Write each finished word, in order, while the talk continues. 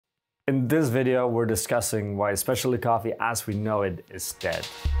In this video, we're discussing why specialty coffee as we know it is dead.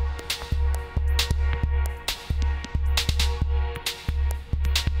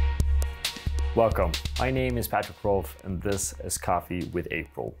 Welcome, my name is Patrick Rolfe and this is Coffee with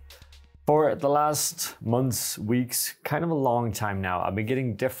April. For the last months, weeks, kind of a long time now, I've been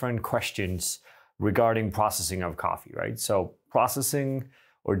getting different questions regarding processing of coffee, right? So processing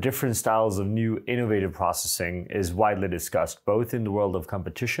or different styles of new innovative processing is widely discussed, both in the world of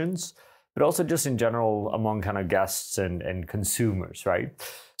competitions, but also just in general among kind of guests and consumers, right?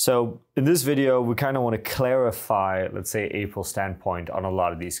 So in this video, we kind of want to clarify, let's say, April's standpoint on a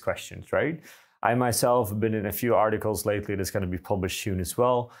lot of these questions, right? I myself have been in a few articles lately that's going to be published soon as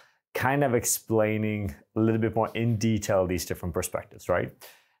well, kind of explaining a little bit more in detail these different perspectives, right?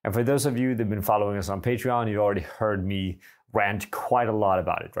 And for those of you that have been following us on Patreon, you've already heard me rant quite a lot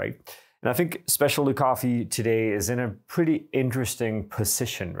about it, right? And I think specialty coffee today is in a pretty interesting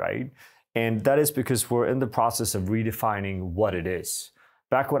position, right? And that is because we're in the process of redefining what it is.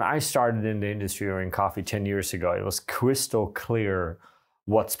 Back when I started in the industry or in coffee 10 years ago, it was crystal clear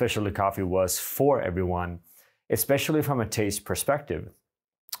what specialty coffee was for everyone, especially from a taste perspective.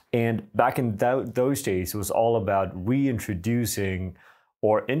 And back in those days, it was all about reintroducing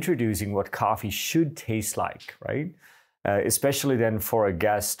or introducing what coffee should taste like, right? Especially then for a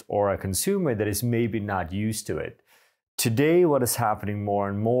guest or a consumer that is maybe not used to it. Today, what is happening more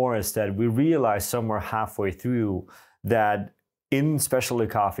and more is that we realize somewhere halfway through that in specialty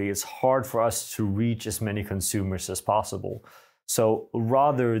coffee, it's hard for us to reach as many consumers as possible. So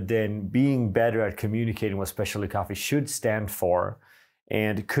rather than being better at communicating what specialty coffee should stand for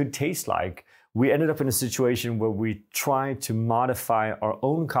and could taste like, we ended up in a situation where we tried to modify our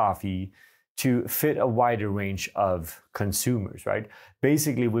own coffee to fit a wider range of consumers, right?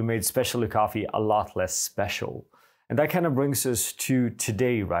 Basically, we made specialty coffee a lot less special. And that kind of brings us to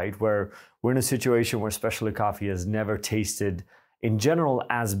today, right? Where we're in a situation where specialty coffee has never tasted in general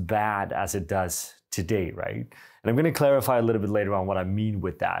as bad as it does today, right? And I'm going to clarify a little bit later on what I mean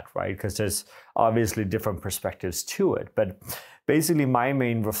with that, right? Because there's obviously different perspectives to it. But basically, my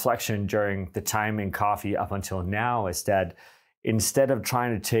main reflection during the time in coffee up until now is that instead of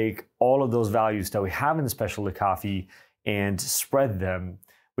trying to take all of those values that we have in specialty coffee and spread them,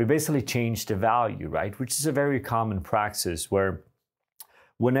 we basically change the value, right? Which is a very common practice where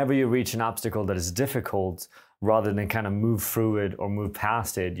whenever you reach an obstacle that is difficult, rather than kind of move through it or move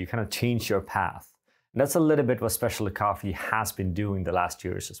past it, you kind of change your path. And that's a little bit what specialty coffee has been doing the last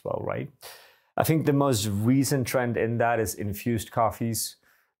years as well, right? I think the most recent trend in that is infused coffees.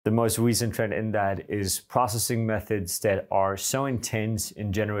 The most recent trend in that is processing methods that are so intense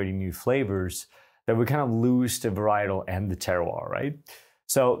in generating new flavors that we kind of lose the varietal and the terroir, right?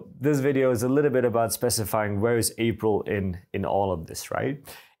 So this video is a little bit about specifying where is April in all of this, right?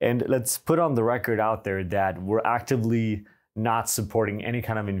 And let's put on the record out there that we're actively not supporting any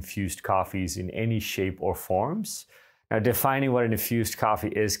kind of infused coffees in any shape or forms. Now, defining what an infused coffee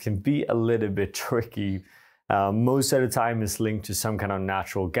is can be a little bit tricky. Most of the time it's linked to some kind of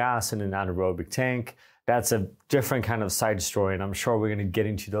natural gas in an anaerobic tank. That's a different kind of side story, and I'm sure we're going to get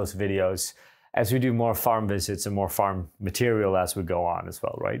into those videos as we do more farm visits and more farm material as we go on as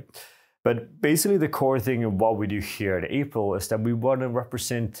well, right? But basically the core thing of what we do here at April is that we want to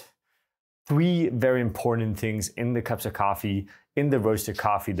represent three very important things in the cups of coffee, in the roasted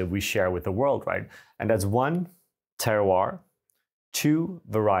coffee that we share with the world, right? And that's 1, terroir, 2,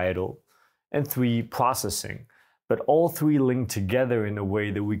 varietal, and 3, processing. But all three link together in a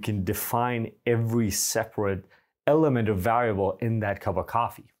way that we can define every separate element or variable in that cup of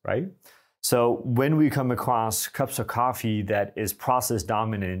coffee, right? So when we come across cups of coffee that is process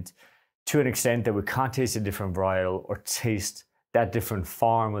dominant to an extent that we can't taste a different varietal or taste that different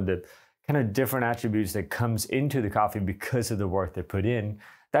farm or the kind of different attributes that comes into the coffee because of the work they put in,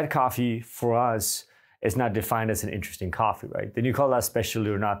 that coffee for us is not defined as an interesting coffee, right? Then you call that specialty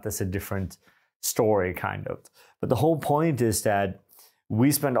or not, that's a different story kind of. But the whole point is that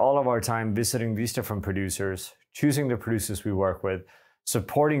we spend all of our time visiting these different producers, choosing the producers we work with,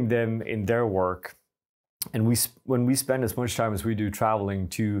 supporting them in their work. And when we spend as much time as we do traveling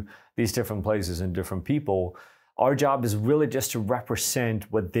to these different places and different people, our job is really just to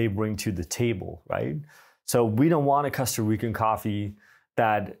represent what they bring to the table, right? So we don't want a Costa Rican coffee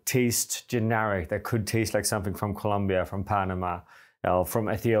that tastes generic, that could taste like something from Colombia, from Panama, from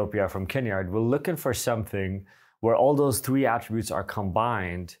Ethiopia, from Kenya. We're looking for something where all those three attributes are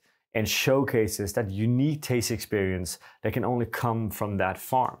combined and showcases that unique taste experience that can only come from that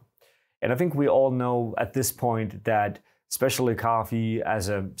farm. And I think we all know at this point that specialty coffee as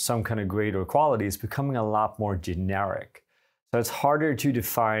some kind of grade or quality is becoming a lot more generic. So it's harder to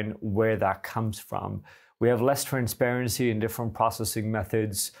define where that comes from. We have less transparency in different processing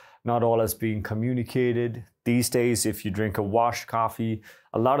methods. Not all is being communicated. These days, if you drink a washed coffee,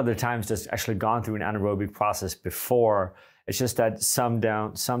 a lot of the times that's actually gone through an anaerobic process before. It's just that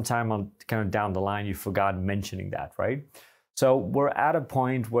sometime on kind of down the line, you forgot mentioning that, right? So we're at a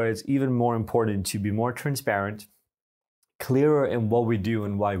point where it's even more important to be more transparent, clearer in what we do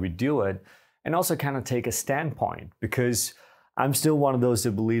and why we do it, and also kind of take a standpoint, because I'm still one of those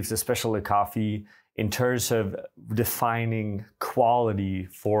that believes that specialty coffee, in terms of defining quality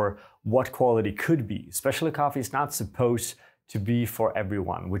for what quality could be. Specialty coffee is not supposed to be for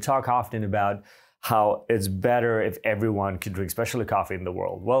everyone. We talk often about how it's better if everyone could drink specialty coffee in the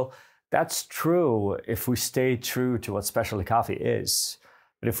world. Well, that's true if we stay true to what specialty coffee is.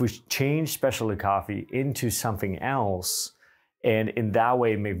 But if we change specialty coffee into something else, and in that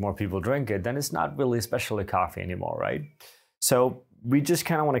way make more people drink it, then it's not really specialty coffee anymore, right? So we just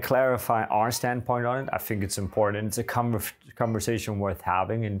kind of want to clarify our standpoint on it. I think it's important. It's a conversation worth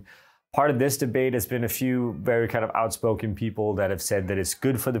having. And part of this debate has been a few very kind of outspoken people that have said that it's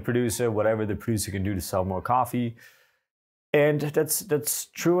good for the producer, whatever the producer can do to sell more coffee. And that's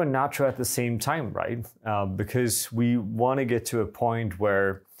true and not true at the same time, right? Because we want to get to a point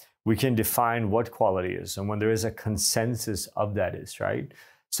where we can define what quality is and when there is a consensus of that is, right?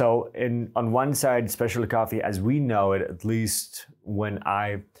 So on one side, specialty coffee, as we know it, at least when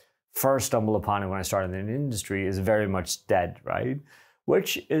I first stumbled upon it when I started in the industry, is very much dead, right?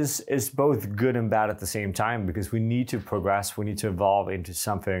 Which is both good and bad at the same time, because we need to progress, we need to evolve into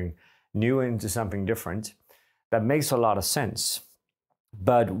something new, into something different. That makes a lot of sense.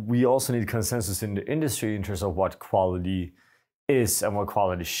 But we also need consensus in the industry in terms of what quality is and what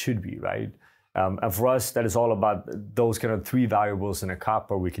quality should be, right? And for us, that is all about those kind of three variables in a cup,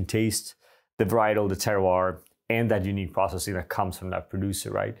 where we can taste the varietal, the terroir, and that unique processing that comes from that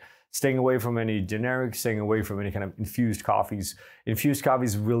producer, right? Staying away from any generics, staying away from any kind of infused coffees. Infused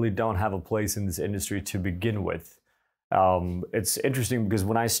coffees really don't have a place in this industry to begin with. It's interesting because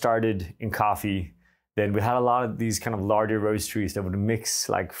when I started in coffee, then we had a lot of these kind of larger roasteries that would mix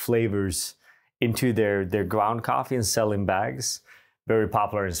like flavors into their ground coffee and sell in bags. Very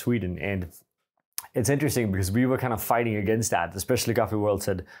popular in Sweden. And it's interesting because we were kind of fighting against that. The specialty coffee world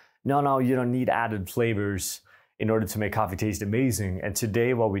said, no, you don't need added flavors in order to make coffee taste amazing. And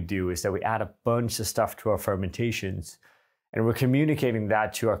today what we do is that we add a bunch of stuff to our fermentations, and we're communicating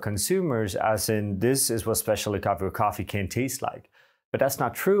that to our consumers as in, this is what specialty coffee or coffee can taste like. But that's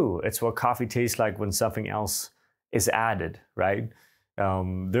not true. It's what coffee tastes like when something else is added, right?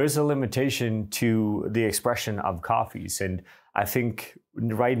 There's a limitation to the expression of coffees. And I think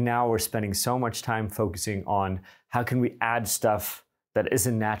right now we're spending so much time focusing on how can we add stuff that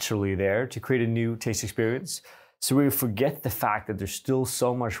isn't naturally there to create a new taste experience. So we forget the fact that there's still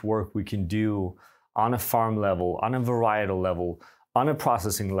so much work we can do on a farm level, on a varietal level, on a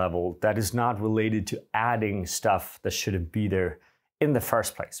processing level that is not related to adding stuff that shouldn't be there in the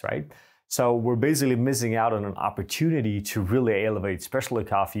first place, right? So we're basically missing out on an opportunity to really elevate specialty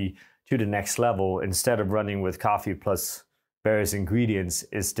coffee to the next level. Instead of running with coffee plus various ingredients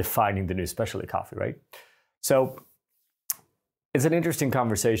is defining the new specialty coffee, right? So it's an interesting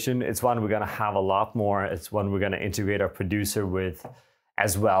conversation. It's one we're gonna have a lot more. It's one we're gonna integrate our producer with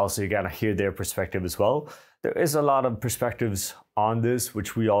as well. So you're gonna hear their perspective as well. There is a lot of perspectives on this,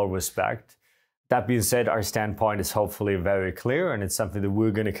 which we all respect. That being said, our standpoint is hopefully very clear, and it's something that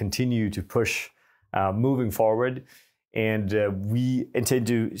we're going to continue to push moving forward. And we intend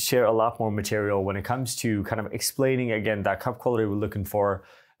to share a lot more material when it comes to kind of explaining, again, that cup quality we're looking for,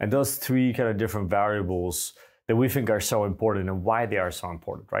 and those three kind of different variables that we think are so important and why they are so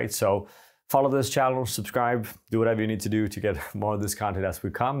important, right? So follow this channel, subscribe, do whatever you need to do to get more of this content as we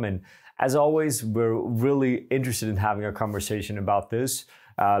come. And as always, we're really interested in having a conversation about this.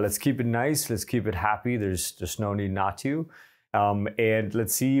 Let's keep it nice. Let's keep it happy. There's no need not to. And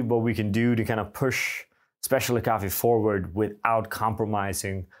let's see what we can do to kind of push specialty coffee forward without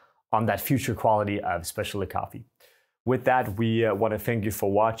compromising on that future quality of specialty coffee. With that, we want to thank you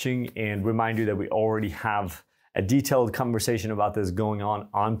for watching and remind you that we already have a detailed conversation about this going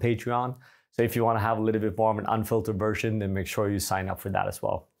on Patreon. So if you want to have a little bit more of an unfiltered version, then make sure you sign up for that as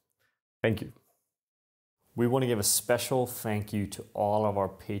well. Thank you. We want to give a special thank you to all of our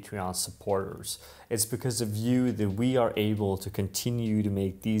Patreon supporters. It's because of you that we are able to continue to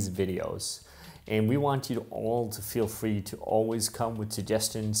make these videos. And we want you all to feel free to always come with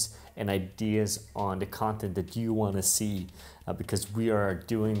suggestions and ideas on the content that you want to see, because we are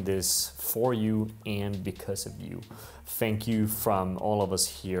doing this for you and because of you. Thank you from all of us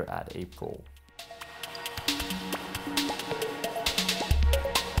here at April.